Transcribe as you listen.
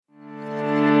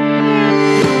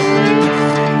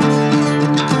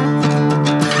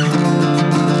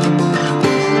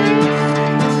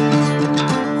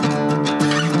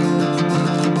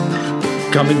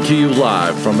Coming to you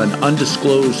live from an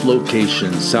undisclosed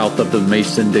location south of the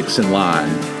Mason-Dixon line,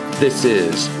 this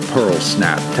is Pearl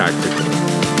Snap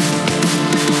Tactical.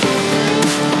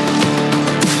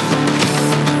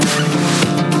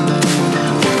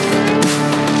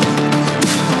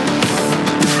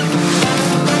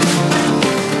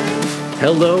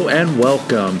 Hello and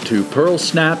welcome to Pearl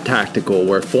Snap Tactical,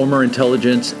 where former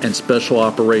intelligence and special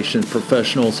operations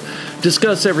professionals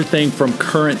discuss everything from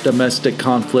current domestic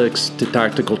conflicts to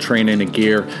tactical training and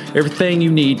gear, everything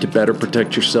you need to better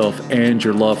protect yourself and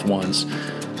your loved ones.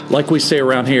 Like we say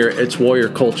around here, it's warrior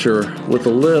culture with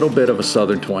a little bit of a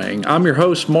southern twang. I'm your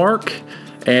host, Mark,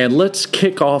 and let's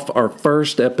kick off our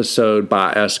first episode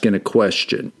by asking a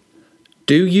question.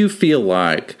 Do you feel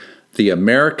like the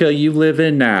America you live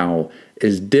in now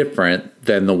is different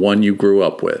than the one you grew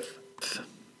up with?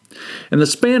 In the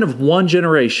span of one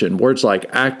generation, words like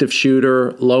active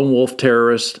shooter, lone wolf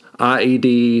terrorist,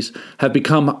 IEDs have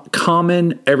become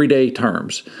common everyday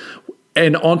terms.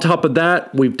 And on top of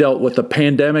that, we've dealt with a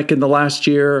pandemic in the last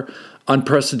year,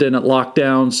 unprecedented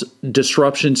lockdowns,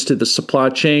 disruptions to the supply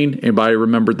chain. Anybody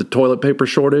remember the toilet paper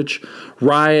shortage?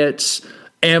 Riots,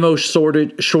 ammo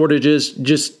shortages,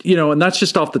 and that's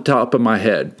just off the top of my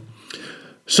head.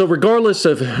 So regardless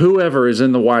of whoever is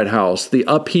in the White House, the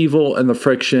upheaval and the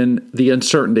friction, the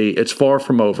uncertainty, it's far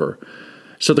from over.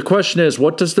 So the question is,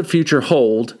 what does the future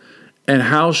hold, and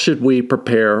how should we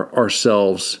prepare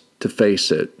ourselves to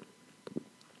face it?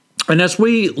 And as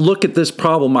we look at this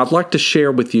problem, I'd like to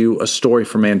share with you a story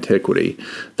from antiquity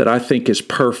that I think is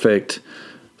perfect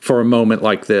for a moment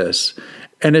like this.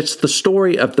 And it's the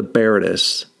story of the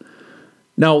Barritus.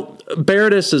 Now,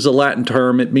 Barritus is a Latin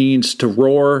term. It means to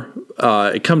roar.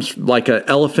 It comes like an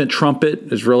elephant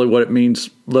trumpet is really what it means,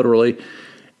 literally.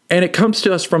 And it comes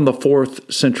to us from the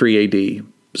 4th century AD.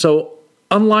 So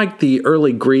unlike the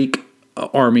early Greek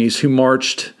armies who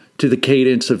marched to the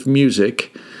cadence of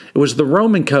music, it was the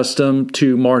Roman custom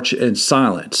to march in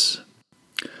silence.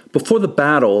 Before the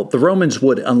battle, the Romans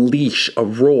would unleash a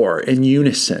roar in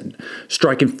unison,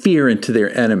 striking fear into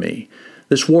their enemy.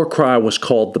 This war cry was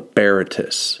called the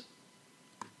Barritus.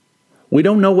 We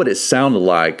don't know what it sounded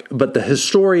like, but the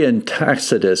historian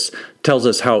Tacitus tells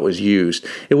us how it was used.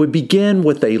 It would begin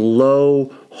with a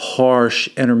low, harsh,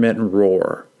 intermittent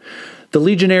roar. The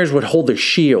legionnaires would hold their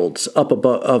shields up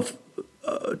above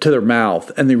to their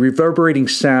mouth, and the reverberating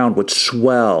sound would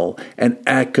swell and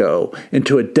echo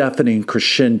into a deafening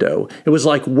crescendo. It was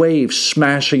like waves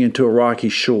smashing into a rocky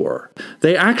shore.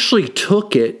 They actually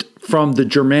took it from the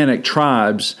Germanic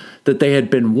tribes that they had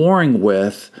been warring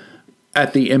with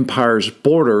at the empire's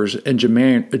borders in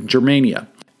Germania.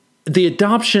 The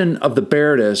adoption of the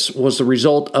Barritus was the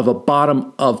result of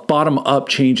bottom-up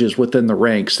changes within the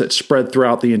ranks that spread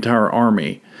throughout the entire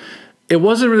army. It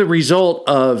wasn't the result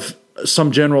of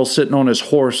some general sitting on his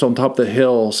horse on top of the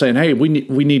hill saying, hey, we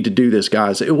need to do this,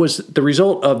 guys. It was the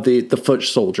result of the foot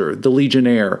soldier, the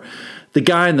legionnaire, the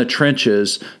guy in the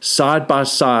trenches, side by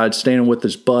side, standing with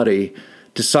his buddy,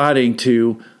 deciding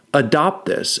to adopt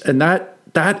this. And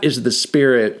that is the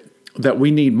spirit that we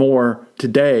need more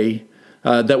today,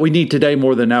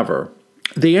 more than ever.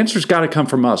 The answer's got to come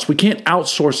from us. We can't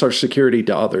outsource our security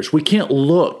to others. We can't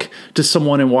look to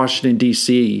someone in Washington,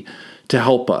 D.C. to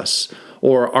help us,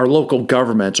 or our local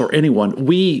governments, or anyone.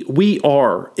 We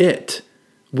are it.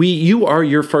 You are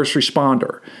your first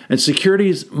responder. And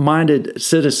security-minded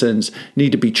citizens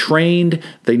need to be trained.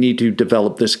 They need to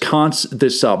develop this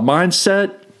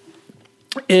mindset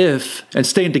and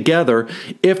stand together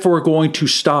if we're going to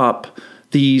stop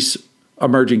these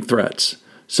emerging threats.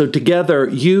 So together,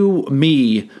 you,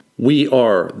 me, we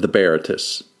are the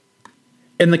Barritus.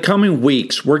 In the coming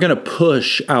weeks, we're going to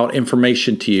push out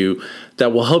information to you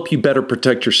that will help you better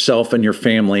protect yourself and your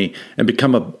family and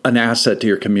become an asset to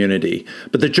your community.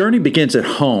 But the journey begins at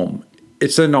home.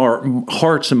 It's in our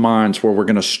hearts and minds where we're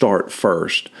going to start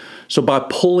first. So by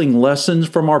pulling lessons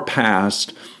from our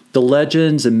past, the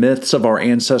legends and myths of our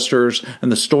ancestors,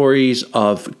 and the stories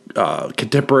of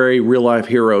contemporary real-life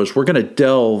heroes, we're going to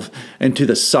delve into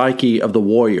the psyche of the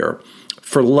warrior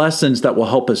for lessons that will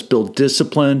help us build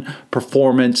discipline,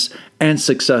 performance, and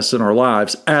success in our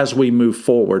lives as we move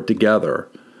forward together.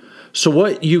 So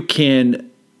what you can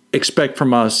expect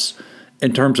from us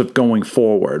in terms of going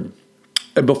forward.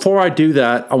 And before I do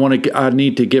that, I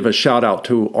need to give a shout out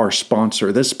to our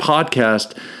sponsor. This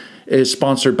podcast is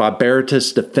sponsored by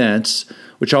Barritus Defense,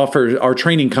 which offers our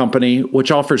training company,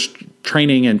 which offers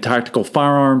training in tactical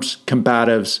firearms,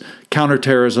 combatives,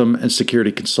 counterterrorism, and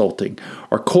security consulting.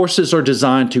 Our courses are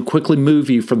designed to quickly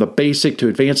move you from the basic to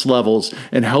advanced levels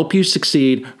and help you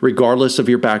succeed regardless of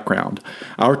your background.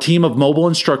 Our team of mobile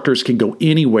instructors can go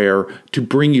anywhere to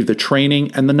bring you the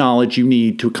training and the knowledge you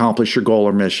need to accomplish your goal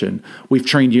or mission. We've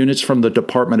trained units from the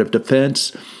Department of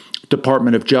Defense,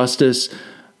 Department of Justice,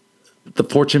 the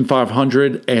Fortune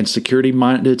 500, and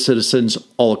security-minded citizens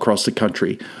all across the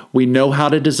country. We know how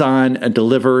to design and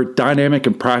deliver dynamic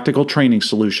and practical training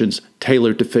solutions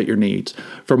tailored to fit your needs.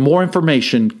 For more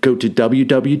information, go to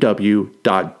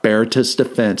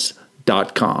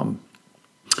www.barritusdefense.com.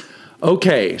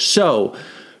 Okay, so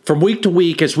from week to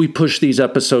week, as we push these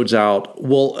episodes out,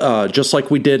 we'll, just like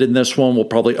we did in this one, we'll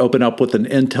probably open up with an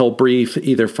intel brief,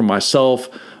 either from myself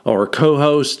or a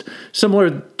co-host,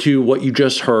 similar to what you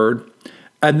just heard.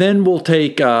 And then we'll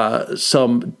take do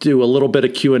a little bit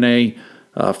of Q&A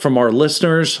from our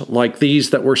listeners, like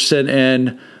these that were sent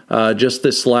in just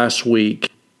this last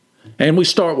week. And we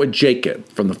start with Jacob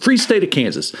from the free state of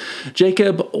Kansas.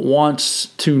 Jacob wants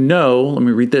to know, let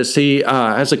me read this. He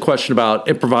has a question about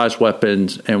improvised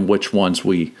weapons and which ones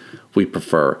we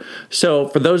prefer. So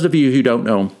for those of you who don't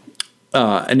know,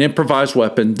 an improvised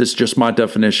weapon, this is just my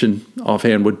definition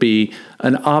offhand, would be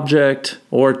an object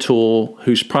or a tool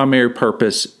whose primary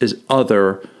purpose is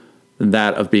other than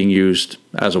that of being used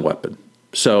as a weapon.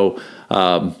 So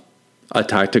a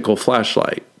tactical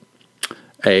flashlight,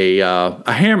 a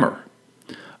hammer,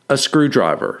 a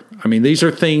screwdriver. I mean, these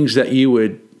are things that you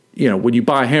would, when you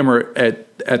buy a hammer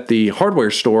at the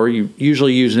hardware store, you're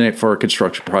usually using it for a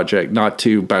construction project, not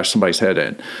to bash somebody's head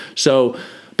in. So,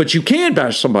 but you can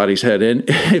bash somebody's head in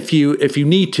if you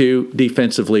need to,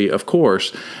 defensively, of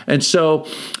course. And so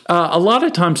a lot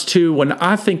of times, too, when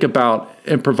I think about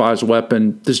improvised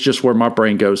weapon, this is just where my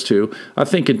brain goes to. I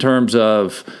think in terms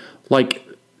of, like,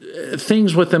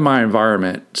 things within my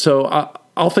environment. So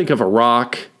I'll think of a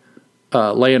rock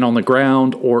laying on the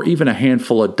ground, or even a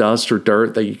handful of dust or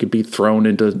dirt that you could be thrown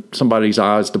into somebody's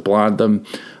eyes to blind them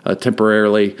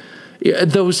temporarily.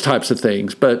 Those types of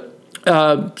things. But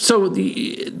it's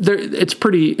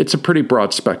a pretty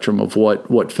broad spectrum of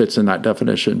what fits in that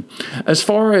definition. As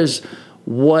far as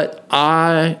what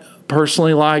I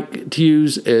personally like to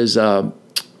use is, or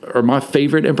my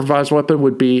favorite improvised weapon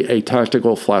would be a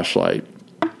tactical flashlight.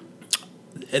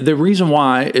 The reason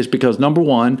why is because, number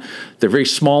one, they're very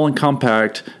small and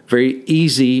compact, very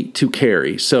easy to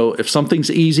carry. So if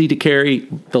something's easy to carry,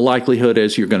 the likelihood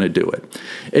is you're going to do it.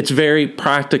 It's very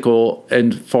practical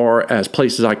as far as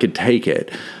places I could take it.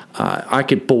 I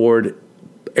could board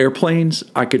airplanes.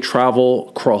 I could travel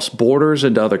across borders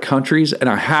into other countries, and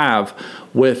I have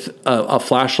with a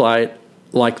flashlight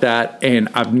like that, and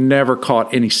I've never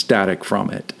caught any static from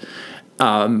it.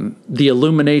 The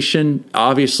illumination,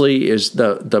 obviously, is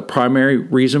the primary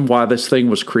reason why this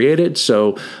thing was created.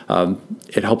 So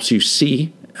it helps you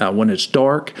see when it's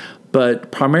dark.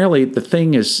 But primarily, the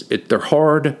thing is, they're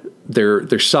hard,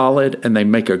 they're solid, and they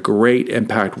make a great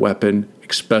impact weapon,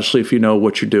 especially if you know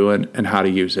what you're doing and how to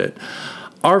use it.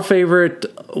 Our favorite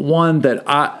one that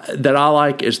I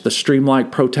like is the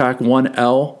Streamlight ProTac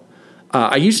 1L.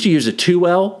 I used to use a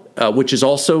 2L. Which is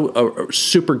also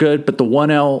super good, but the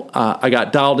 1L I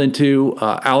got dialed into.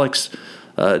 Alex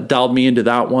dialed me into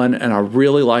that one, and I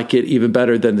really like it even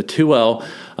better than the 2L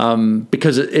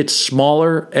because it's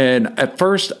smaller. And at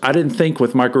first, I didn't think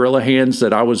with my gorilla hands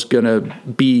that I was going to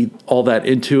be all that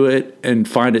into it and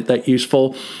find it that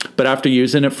useful. But after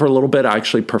using it for a little bit, I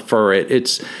actually prefer it.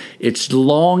 It's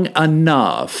long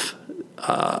enough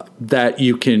that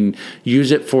you can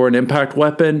use it for an impact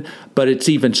weapon, but it's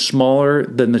even smaller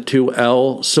than the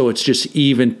 2L, so it's just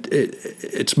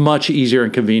it's much easier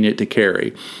and convenient to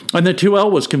carry. And the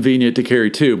 2L was convenient to carry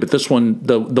too, but this one,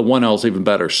 the 1L is even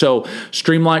better. So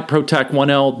Streamlight ProTac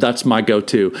 1L, that's my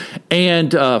go-to.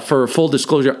 And for full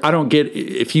disclosure,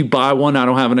 if you buy one, I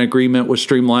don't have an agreement with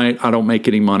Streamlight. I don't make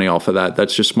any money off of that.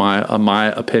 That's just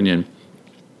my opinion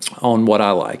on what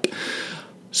I like.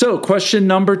 So, question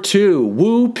number 2,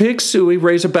 Woo Pig Suey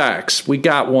Razorbacks. We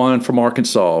got one from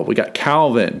Arkansas. We got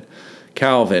Calvin.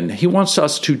 He wants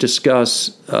us to discuss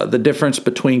the difference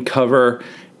between cover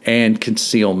and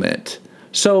concealment.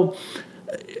 So,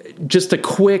 just a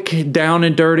quick down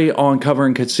and dirty on cover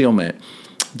and concealment.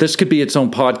 This could be its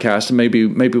own podcast, and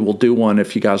maybe we'll do one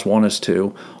if you guys want us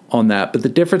to on that. But the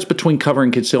difference between cover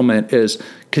and concealment is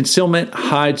concealment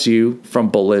hides you from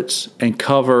bullets, and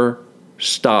cover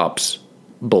stops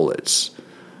bullets.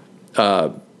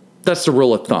 That's the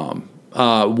rule of thumb.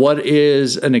 What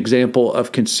is an example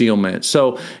of concealment?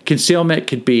 So concealment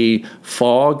could be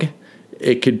fog.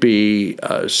 It could be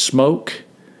smoke.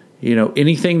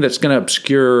 Anything that's going to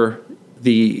obscure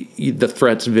the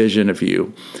threat's vision of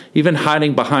you. Even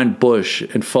hiding behind bush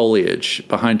and foliage,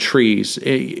 behind trees.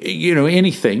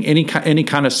 Anything, any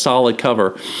kind of solid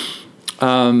cover.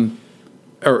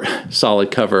 Or solid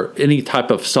cover, any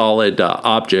type of solid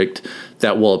object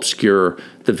that will obscure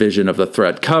the vision of the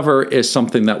threat. Cover is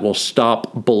something that will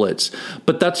stop bullets.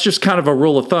 But that's just kind of a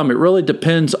rule of thumb. It really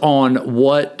depends on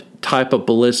what type of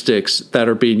ballistics that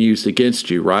are being used against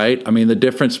you, right? I mean, the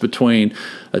difference between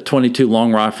a 22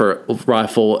 long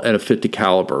rifle and a 50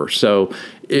 caliber. So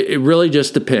it really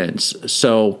just depends.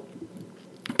 So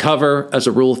cover, as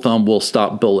a rule of thumb, will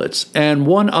stop bullets. And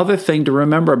one other thing to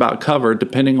remember about cover,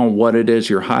 depending on what it is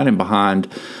you're hiding behind,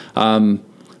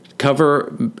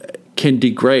 cover can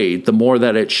degrade. The more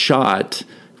that it's shot,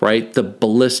 right, the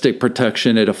ballistic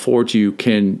protection it affords you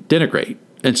can denigrate.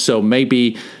 And so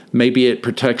maybe it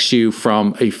protects you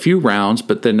from a few rounds,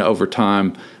 but then over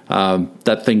time,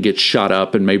 that thing gets shot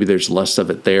up and maybe there's less of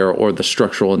it there, or the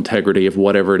structural integrity of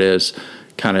whatever it is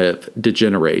kind of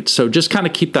degenerates. So just kind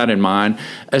of keep that in mind.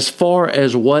 As far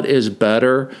as what is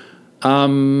better,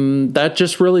 that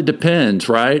just really depends,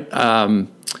 right?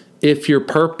 If your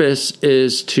purpose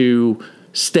is to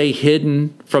stay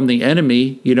hidden from the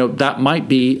enemy, that might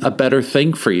be a better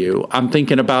thing for you. I'm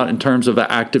thinking about in terms of an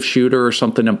active shooter or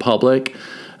something in public,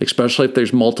 especially if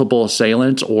there's multiple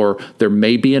assailants or there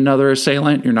may be another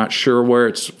assailant. You're not sure where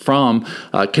it's from.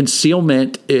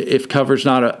 Concealment, if cover's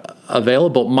not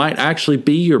available, might actually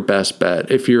be your best bet.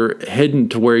 If you're hidden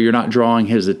to where you're not drawing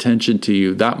his attention to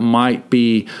you, that might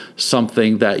be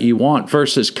something that you want,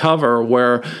 versus cover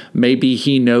where maybe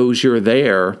he knows you're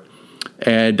there.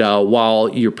 And while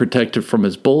you're protected from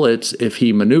his bullets, if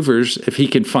he maneuvers, if he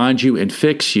can find you and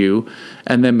fix you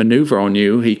and then maneuver on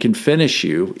you, he can finish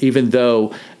you, even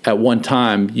though at one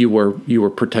time you were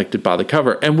protected by the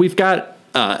cover. And we've got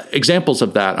examples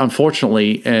of that,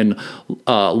 unfortunately, in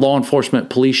law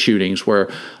enforcement police shootings where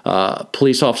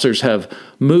police officers have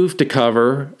moved to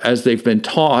cover as they've been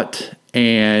taught,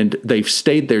 and they've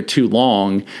stayed there too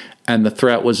long, and the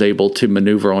threat was able to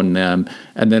maneuver on them,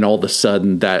 and then all of a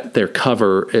sudden that their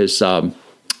cover is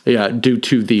due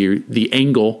to the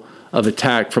angle of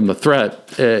attack from the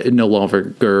threat, it no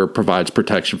longer provides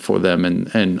protection for them, and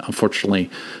unfortunately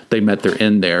they met their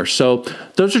end there. So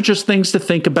those are just things to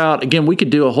think about. Again, we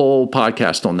could do a whole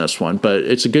podcast on this one, but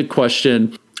it's a good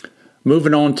question.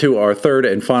 Moving on to our third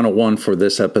and final one for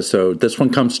this episode. This one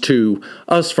comes to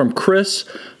us from Chris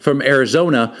from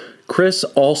Arizona. Chris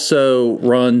also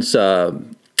runs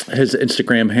his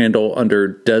Instagram handle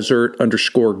under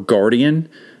desert_guardian.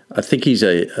 I think he's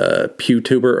a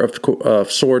PewTuber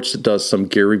of sorts, does some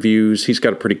gear reviews. He's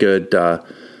got a pretty good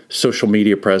social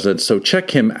media presence, so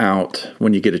check him out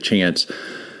when you get a chance.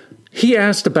 He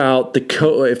asked about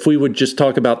if we would just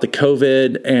talk about the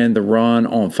COVID and the run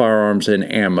on firearms and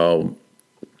ammo.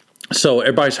 So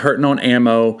everybody's hurting on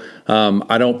ammo.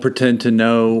 I don't pretend to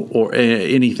know or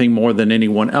anything more than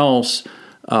anyone else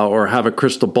or have a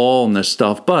crystal ball on this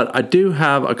stuff, but I do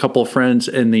have a couple of friends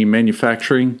in the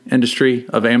manufacturing industry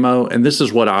of ammo, and this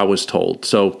is what I was told.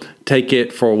 So take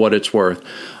it for what it's worth.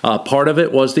 Part of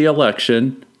it was the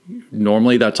election.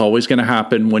 Normally, that's always going to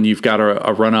happen when you've got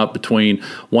a run-up between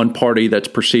one party that's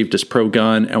perceived as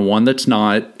pro-gun and one that's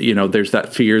not. There's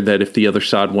that fear that if the other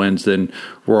side wins, then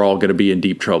we're all going to be in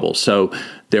deep trouble. So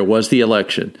there was the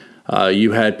election.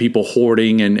 You had people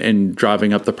hoarding and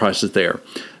driving up the prices there.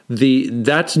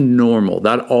 That's normal.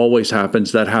 That always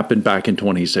happens. That happened back in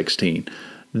 2016.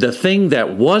 The thing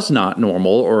that was not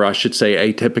normal, or I should say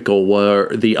atypical,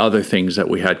 were the other things that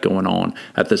we had going on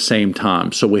at the same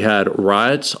time. So we had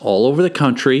riots all over the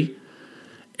country,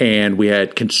 and we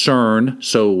had concern.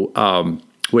 So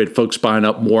we had folks buying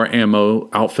up more ammo,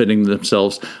 outfitting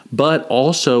themselves. But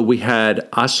also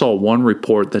I saw one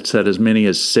report that said as many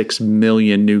as 6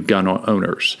 million new gun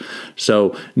owners.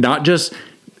 So not just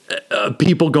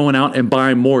people going out and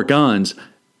buying more guns,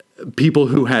 people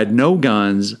who had no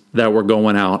guns that were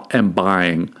going out and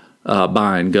buying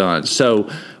guns. So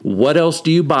what else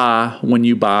do you buy when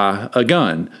you buy a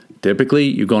gun? Typically,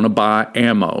 you're going to buy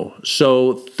ammo.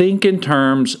 So think in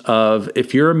terms of,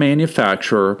 if you're a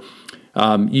manufacturer,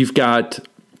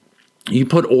 you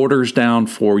put orders down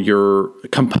for your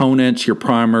components, your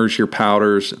primers, your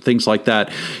powders, things like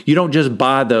that. You don't just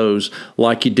buy those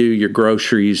like you do your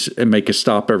groceries and make a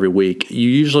stop every week. You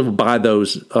usually buy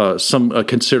those a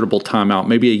considerable time out,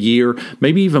 maybe a year,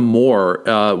 maybe even more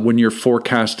when you're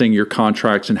forecasting your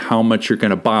contracts and how much you're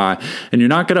going to buy. And you're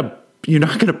not going to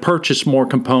to purchase more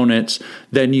components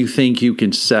than you think you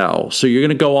can sell. So you're going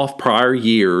to go off prior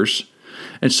years.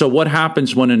 And so what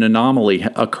happens when an anomaly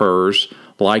occurs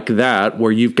like that,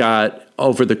 where you've got,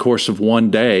 over the course of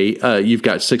one day, you've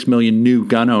got 6 million new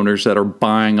gun owners that are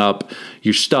buying up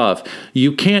your stuff.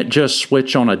 You can't just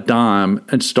switch on a dime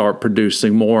and start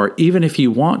producing more, even if you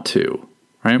want to,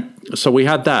 right? So we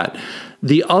had that.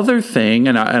 The other thing,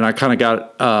 and I kind of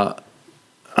got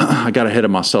I got ahead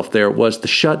of myself there, was the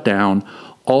shutdown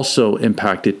also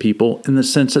impacted people in the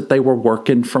sense that they were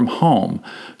working from home.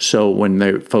 So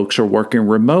when folks are working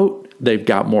remote, they've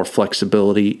got more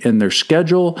flexibility in their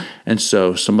schedule. And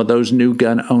so some of those new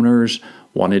gun owners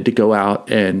wanted to go out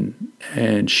and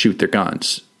shoot their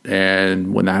guns.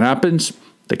 And when that happens,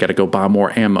 they got to go buy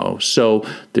more ammo. So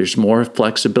there's more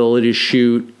flexibility to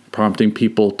shoot, prompting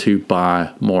people to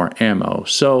buy more ammo.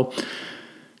 So,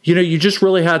 you just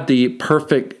really had the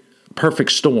perfect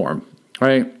storm,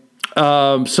 right?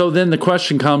 So then the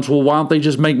question comes, well, why don't they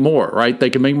just make more, right? They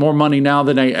can make more money now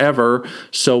than they ever.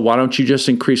 So why don't you just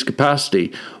increase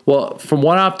capacity? Well, from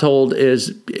what I've told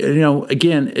is,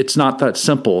 again, it's not that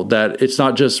simple, that it's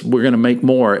not just we're going to make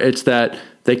more. It's that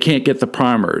they can't get the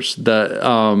primers.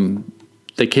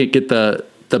 They can't get the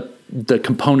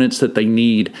components that they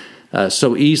need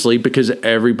so easily, because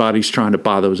everybody's trying to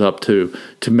buy those up to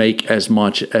make as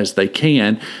much as they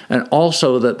can. And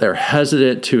also that they're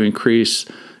hesitant to increase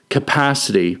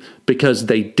capacity, because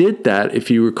they did that, if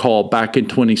you recall, back in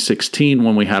 2016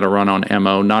 when we had a run on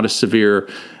ammo, not as severe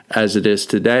as it is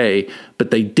today,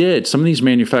 but they did. Some of these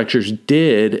manufacturers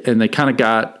did, and they kind of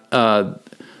got, I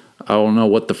don't know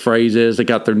what the phrase is, they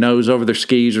got their nose over their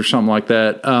skis or something like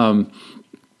that,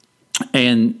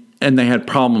 and they had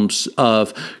problems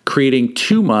of creating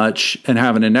too much and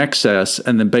having an excess,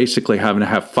 and then basically having to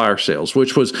have fire sales,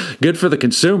 which was good for the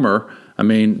consumer,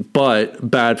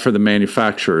 but bad for the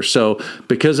manufacturer. So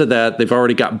because of that, they've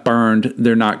already got burned.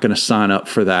 They're not going to sign up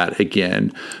for that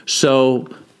again. So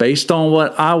based on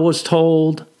what I was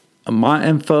told, my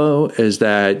info is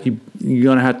that you're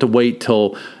going to have to wait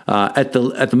till at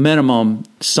the minimum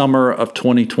summer of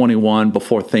 2021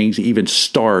 before things even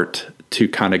start to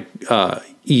kind of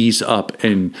ease up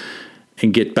and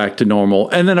get back to normal.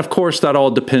 And then, of course, that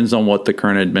all depends on what the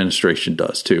current administration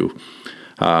does too.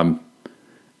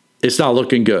 It's not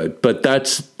looking good, but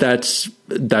that's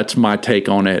my take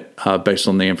on it based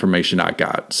on the information I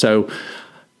got. So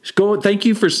thank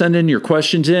you for sending your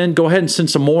questions in. Go ahead and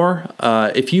send some more.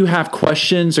 If you have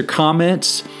questions or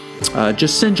comments,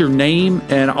 just send your name.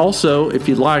 And also, if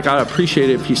you'd like, I'd appreciate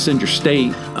it if you send your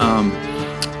state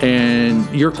and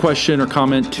your question or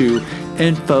comment to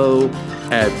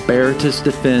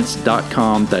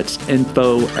info@barritusdefense.com. That's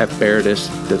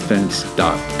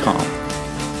info@barritusdefense.com.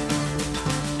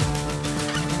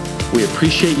 We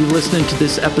appreciate you listening to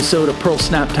this episode of Pearl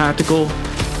Snap Tactical.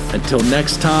 Until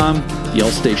next time,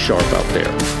 y'all stay sharp out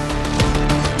there.